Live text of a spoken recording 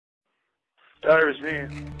Thursday.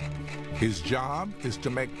 His job is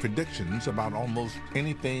to make predictions about almost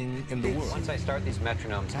anything in the world. Once I start these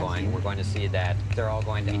metronomes going, we're going to see that they're all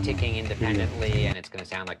going to be ticking independently, and it's going to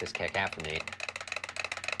sound like this cacophony.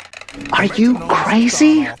 Are you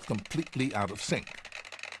crazy? Start off completely out of sync.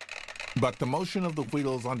 But the motion of the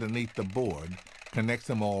wheels underneath the board connects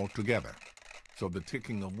them all together, so the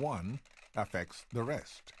ticking of one affects the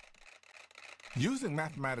rest. Using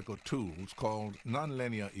mathematical tools called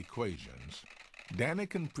nonlinear equations, Danny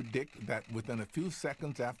can predict that within a few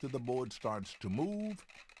seconds after the board starts to move,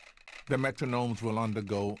 the metronomes will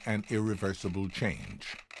undergo an irreversible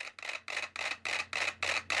change.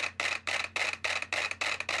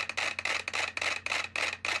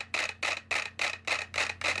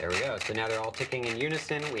 There we go. So now they're all ticking in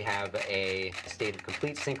unison. We have a state of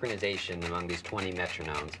complete synchronization among these 20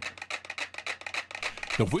 metronomes.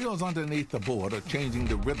 The wheels underneath the board are changing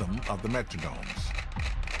the rhythm of the metronomes.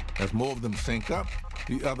 As more of them sync up,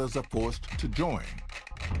 the others are forced to join.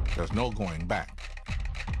 There's no going back.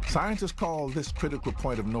 Scientists call this critical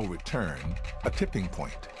point of no return a tipping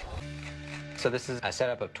point. So this is a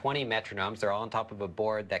setup of 20 metronomes. They're all on top of a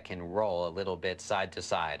board that can roll a little bit side to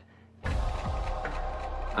side.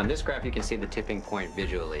 On this graph, you can see the tipping point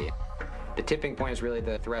visually. The tipping point is really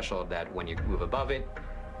the threshold that when you move above it,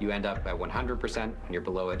 you end up at 100%. When you're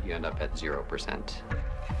below it, you end up at 0%.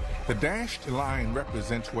 The dashed line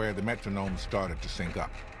represents where the metronomes started to sync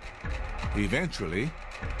up. Eventually,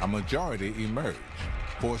 a majority emerged,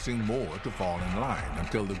 forcing more to fall in line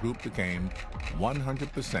until the group became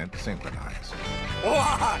 100% synchronized.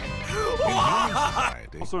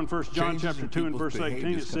 Also in 1 John chapter 2 and verse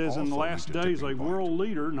 18, it says, in the last days, a world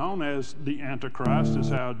leader known as the Antichrist, is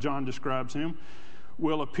how John describes him,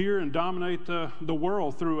 will appear and dominate the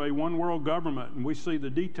world through a one-world government. And we see the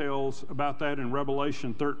details about that in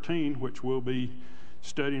Revelation 13, which we'll be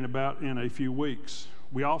studying about in a few weeks.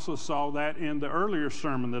 We also saw that in the earlier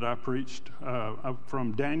sermon that I preached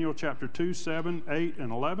from Daniel chapter 2, 7, 8,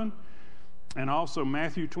 and 11, and also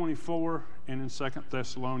Matthew 24 and in 2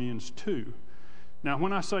 Thessalonians 2. Now,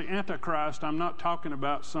 when I say Antichrist, I'm not talking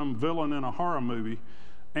about some villain in a horror movie.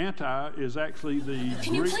 Anti is actually the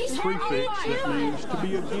Greek prefix that means to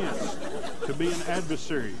be against, to be an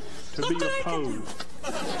adversary, to be opposed.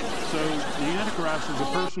 So the Antichrist is a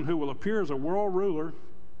person who will appear as a world ruler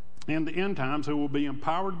in the end times, who will be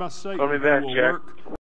empowered by Satan, who will work